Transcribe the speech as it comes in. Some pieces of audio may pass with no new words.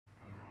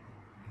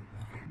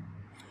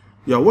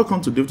You are welcome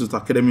to DaveTuts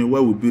Academy,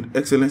 where we build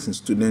excellence in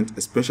students,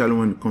 especially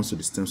when it comes to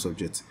the STEM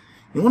subjects.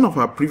 In one of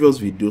our previous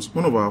videos,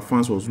 one of our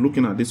fans was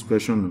looking at this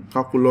question on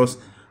calculus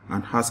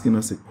and asking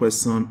us a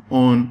question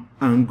on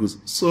angles.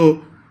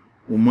 So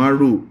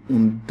Umaru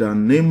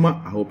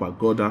Undanema, I hope I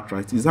got that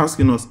right, is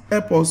asking us,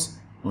 help us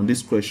on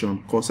this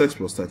question. Cos x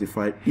plus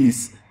 35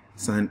 is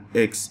sin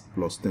x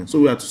plus 10. So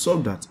we have to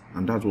solve that,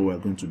 and that's what we are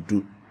going to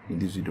do in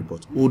this video.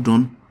 But hold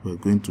on, we're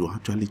going to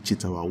actually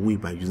cheat our way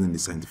by using the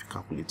scientific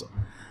calculator.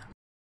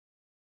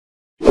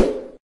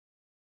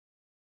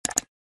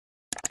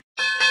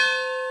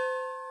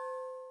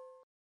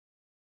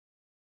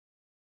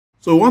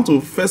 So we want to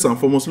first and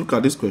foremost look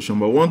at this question,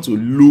 but we want to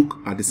look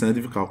at the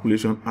scientific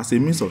calculation as a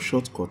means of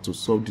shortcut to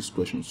solve this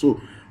question. So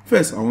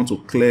first, I want to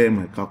clear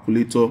my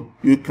calculator.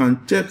 You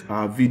can check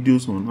our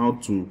videos on how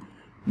to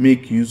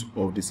make use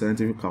of the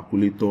scientific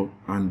calculator,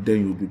 and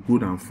then you'll be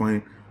good and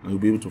fine, and you'll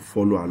be able to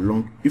follow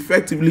along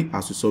effectively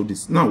as we solve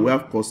this. Now we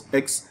have cos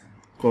x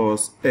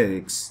plus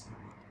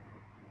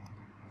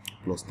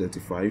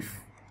 35,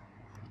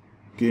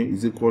 okay,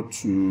 is equal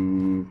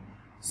to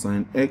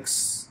sin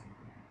x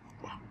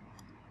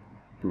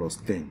plus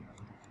 10.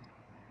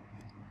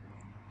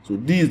 So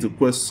this is the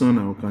question,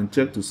 and we can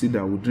check to see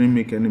that we didn't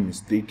make any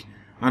mistake.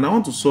 And I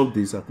want to solve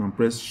this. I can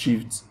press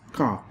shift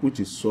calc, which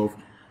is solve,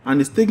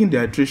 and it's taking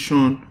the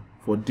iteration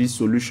for this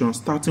solution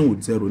starting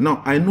with 0.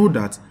 Now I know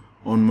that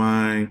on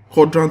my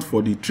quadrant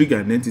for the trig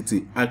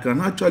identity, I can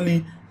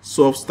actually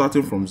solve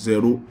starting from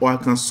 0, or I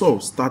can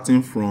solve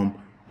starting from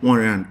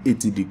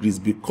 180 degrees,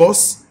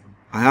 because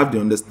I have the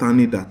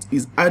understanding that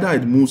it's either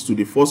it moves to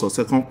the first or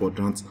second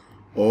quadrant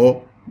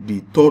or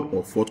the third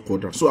or fourth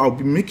quadrant. So I'll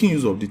be making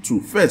use of the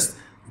two. First,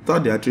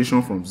 start the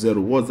iteration from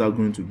 0. What's that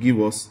going to give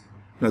us?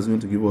 That's going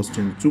to give us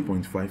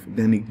 22.5.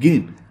 Then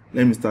again,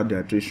 let me start the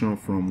iteration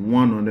from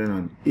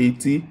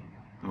 180,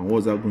 and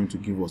what's that going to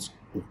give us?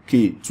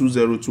 Okay,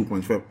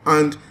 202.5.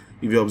 And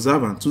if you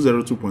observe, and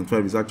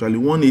 202.5 is actually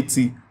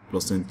 180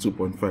 plus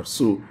 22.5.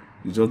 So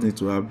you just need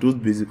to have those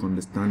basic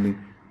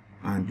understanding,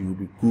 and you'll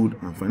be good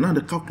and fine. Now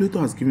the calculator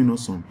has given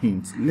us some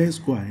hints. Let's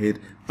go ahead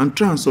and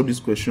try and solve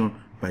this question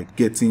by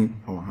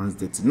getting our hands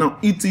dirty. Now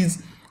it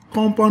is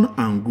compound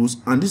angles,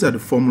 and these are the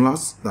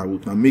formulas that we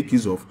can make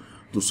use of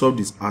to solve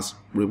this as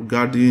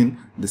regarding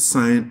the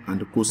sine and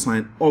the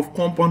cosine of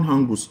compound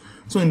angles.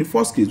 So in the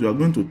first case, we are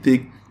going to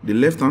take the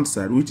left hand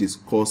side, which is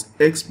cos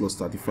x plus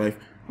 35,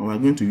 and we are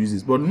going to use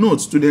this. But note,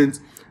 students,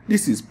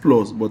 this is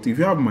plus, but if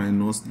you have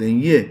minus,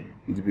 then here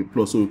it will be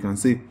plus. So we can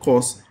say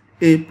cos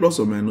a plus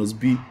or minus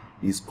b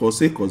is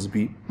cos a cos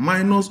b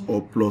minus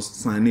or plus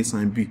sin a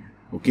sin b.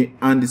 Okay,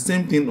 and the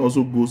same thing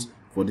also goes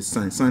for the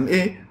sine. Sin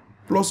a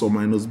plus or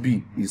minus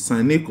b is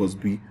sin a cos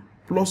b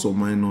plus or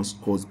minus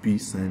cos b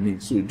sin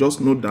a. So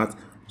just note that,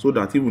 so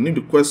that even if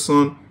the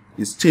question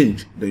is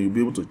changed, then you'll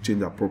be able to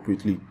change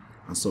appropriately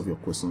and solve your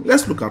question.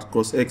 Let's look at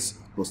cos x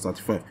plus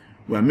 35.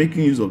 We are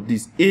making use of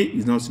this. A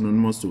is now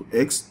synonymous to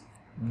x,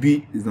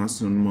 b is now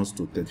synonymous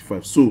to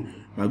 35. So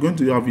we are going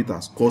to have it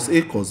as cos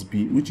a cos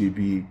b, which will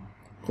be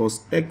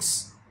cos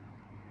x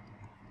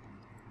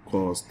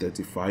cos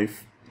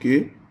 35,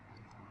 okay,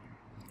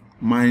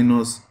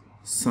 minus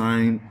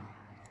sin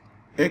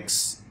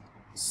x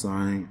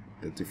sin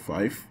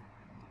 35,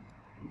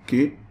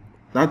 okay.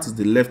 That is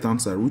the left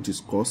hand side, which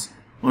is cos.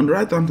 On the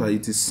right hand side,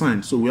 it is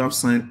sin. So we have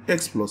sin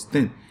x plus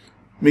 10.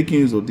 Making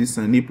use of this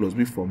sin a plus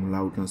b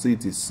formula, we can say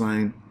it is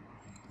sin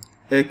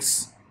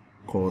x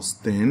cos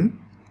 10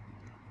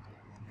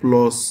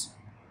 plus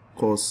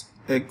cos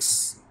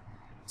x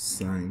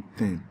sin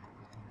 10.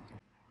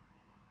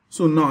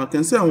 So now I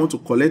can say I want to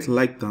collect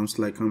like terms,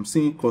 like I'm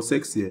seeing cos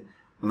x here,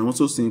 and I'm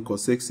also seeing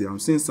cos x here. I'm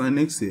seeing sin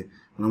x here,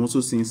 and I'm also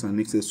seeing sin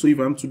x here. So if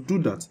I'm to do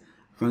that,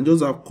 I can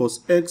just have cos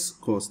x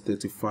cos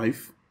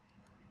 35,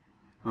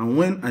 and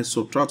when I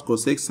subtract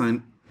cos x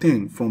sin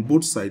 10 from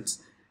both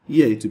sides,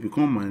 here it will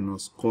become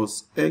minus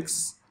cos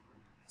x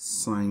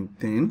sin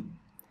 10.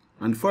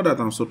 And for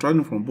that, I'm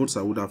subtracting from both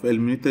sides, I would have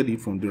eliminated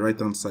it from the right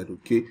hand side,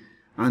 okay.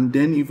 And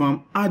then if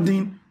I'm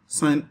adding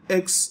sin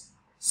x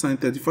sin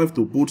 35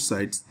 to both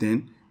sides,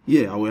 then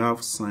here I will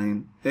have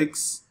sin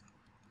x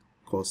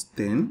cos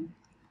 10,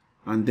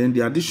 and then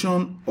the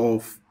addition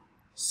of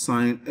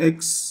sin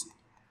x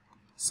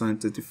sin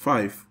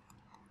 35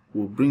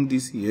 will bring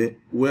this here,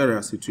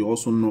 whereas it will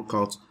also knock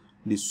out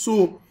this.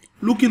 So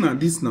looking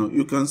at this now,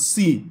 you can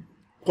see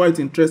quite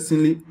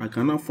interestingly, I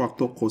can now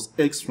factor cos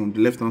x from the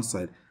left hand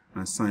side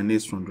and sin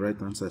x from the right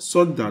hand side,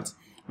 so that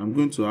I'm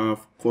going to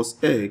have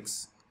cos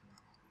x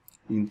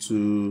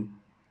into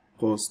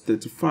cos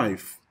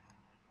 35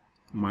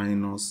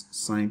 minus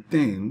sin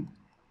 10,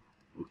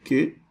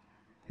 okay,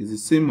 is the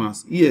same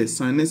as here.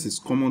 Sin x is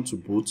common to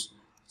both.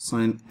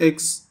 Sin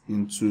x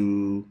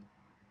into,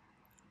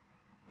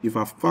 if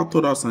I've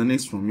factored out sin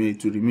x from here,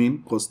 it will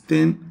remain cos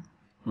 10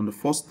 on the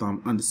first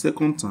term, and the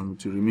second term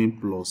it will remain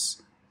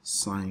plus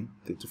sin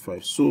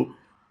 35. So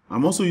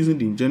I'm also using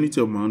the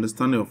ingenuity of my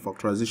understanding of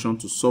factorization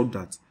to solve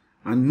that.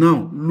 And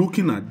now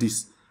looking at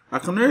this, I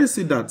can already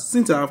see that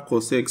since I have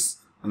cos x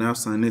and I have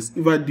sin x,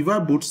 if I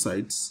divide both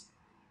sides,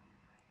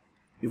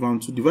 if I'm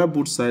to divide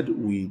both sides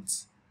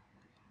with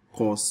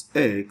cos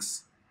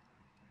x,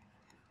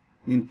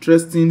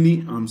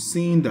 interestingly, I'm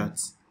seeing that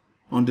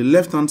on the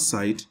left hand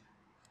side,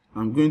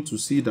 I'm going to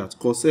see that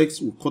cos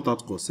x will cut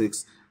out cos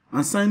x,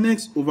 and sin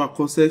x over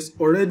cos x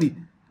already,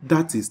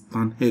 that is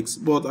tan x.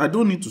 But I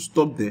don't need to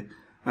stop there.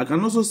 I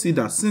can also see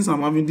that since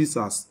I'm having this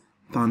as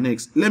tan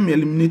x, let me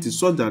eliminate it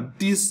so that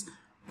this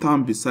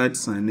term beside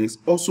sin x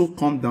also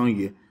come down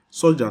here,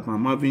 such that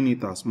I'm having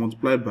it as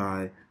multiplied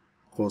by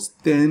cos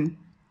 10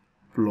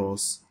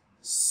 plus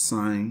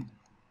sin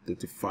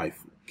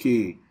 35.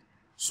 Okay,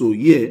 so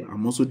here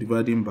I'm also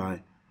dividing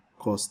by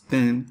cos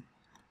 10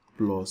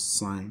 plus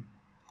sin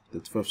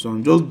 35. So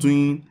I'm just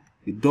doing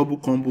a double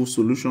combo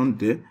solution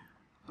there,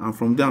 and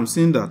from there I'm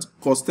seeing that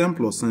cos 10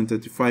 plus sin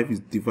 35 is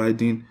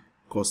dividing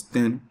cos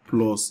 10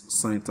 plus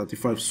sin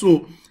 35.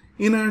 So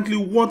inherently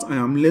what I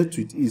am left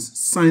with is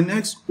sin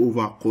x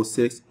over cos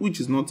x, which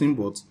is nothing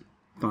but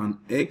tan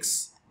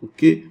x,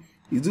 okay,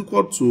 is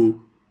equal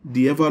to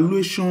the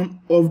evaluation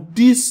of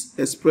this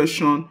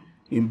expression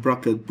in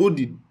bracket, both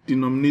the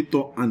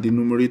denominator and the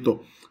numerator.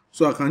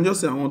 So I can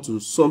just say I want to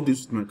solve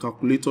this with my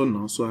calculator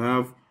now. So I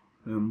have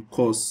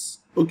cos,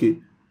 okay,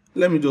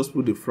 let me just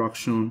put the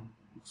fraction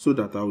so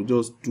that I will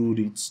just do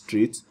it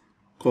straight.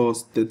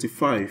 Cos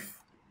 35,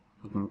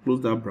 I can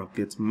close that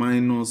bracket,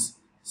 minus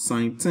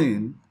sin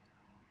 10.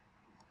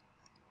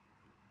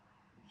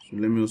 So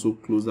let me also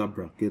close that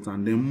bracket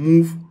and then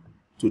move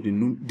to the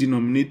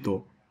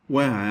denominator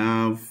where I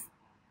have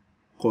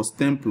cos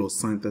 10 plus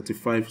sin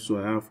 35. So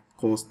I have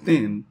cos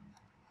 10,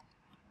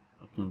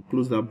 I can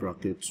close that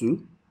bracket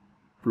too,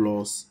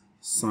 plus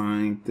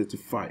sin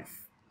 35.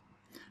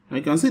 Now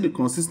you can see the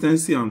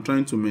consistency I'm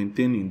trying to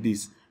maintain in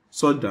this,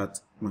 so that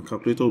my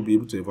calculator will be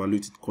able to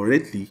evaluate it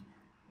correctly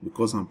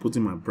because I'm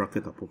putting my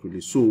bracket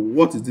appropriately. So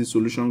what is this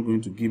solution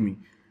going to give me?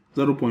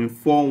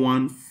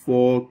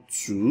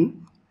 0.4142.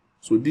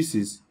 So this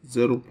is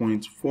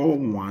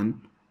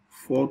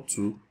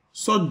 0.4142,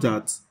 such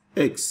that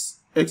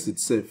x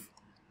itself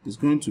is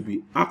going to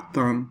be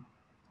arctan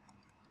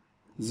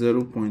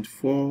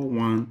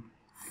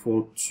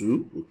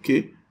 0.4142.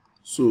 okay,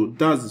 so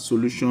that's the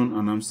solution,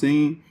 and I'm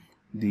saying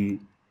the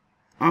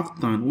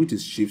arctan, which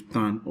is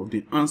shiftan, of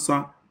the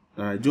answer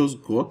that I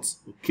just got.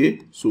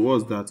 Okay, so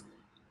what's that?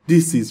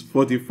 This is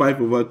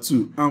 45 over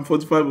 2, and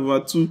 45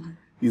 over 2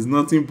 is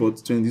nothing but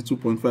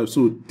 22.5.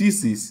 so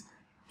this is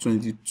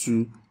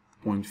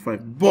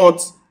 22.5.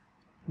 but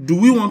do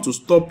we want to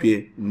stop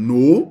here?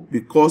 No,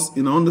 because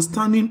in our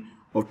understanding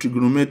of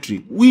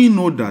trigonometry, we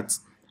know that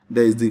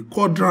there is the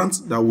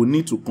quadrant that we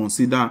need to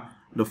consider: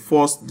 the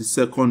first, the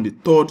second, the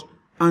third,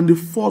 and the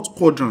fourth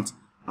quadrant.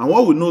 And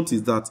what we note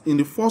is that in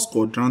the first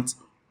quadrant,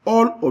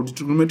 all of the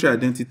trigonometry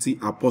identity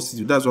are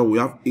positive. That's why we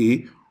have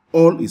A,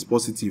 all is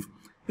positive.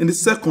 In the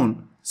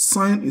second,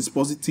 sine is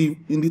positive.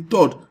 In the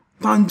third,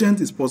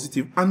 tangent is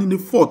positive. And in the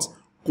fourth,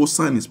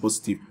 cosine is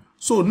positive.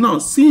 So now,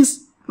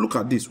 since, look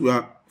at this, we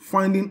are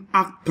finding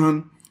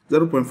arctan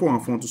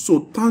 0.4142.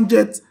 So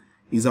tangent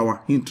is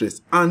our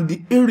interest. And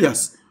the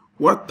areas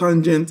where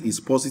tangent is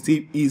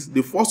positive is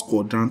the first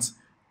quadrant,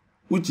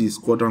 which is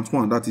quadrant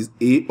 1, that is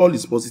A, all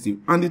is positive.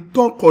 And the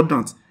third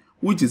quadrant,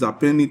 which is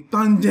appending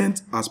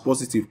tangent as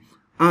positive.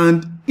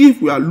 And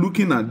if we are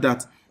looking at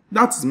that,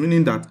 that is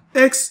meaning that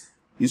x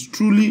is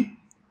truly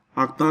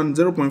arctan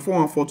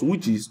 0.4142,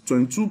 which is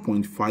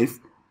 22.5.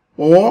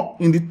 Or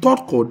in the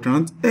third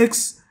quadrant,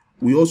 x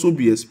will also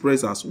be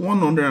expressed as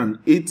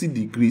 180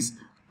 degrees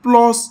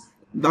plus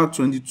that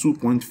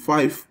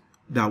 22.5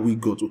 that we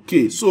got.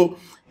 Okay, so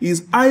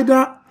is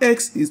either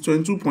x is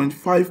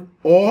 22.5,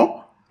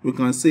 or we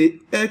can say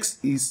x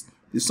is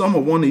the sum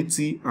of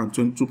 180 and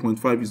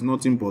 22.5 is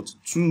nothing but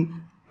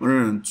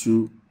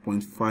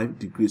 202.5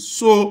 degrees.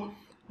 So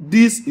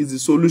this is the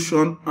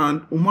solution.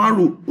 And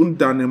Umaru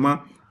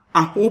Undanema,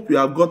 I hope you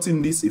have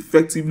gotten this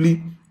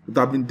effectively. It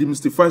has been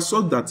demystified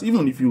so that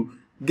even if you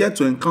get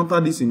to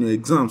encounter this in your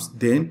exams,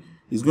 then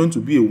it's going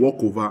to be a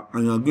walkover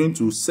and you are going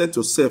to set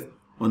yourself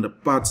on the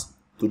path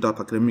to that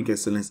academic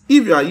excellence.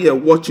 If you are here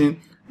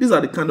watching, these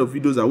are the kind of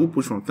videos I will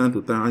push from time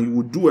to time, and you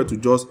will do it to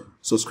just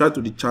subscribe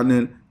to the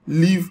channel,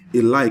 leave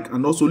a like,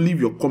 and also leave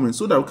your comments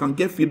so that we can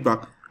get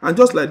feedback. And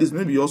just like this,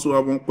 maybe you also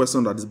have one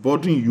question that is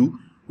bothering you,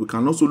 we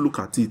can also look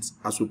at it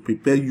as we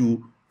prepare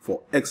you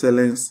for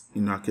excellence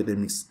in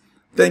academics.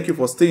 Thank you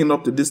for staying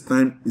up to this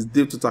time. It's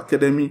DaveTuts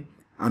Academy,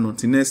 and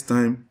until next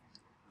time,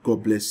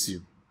 God bless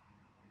you.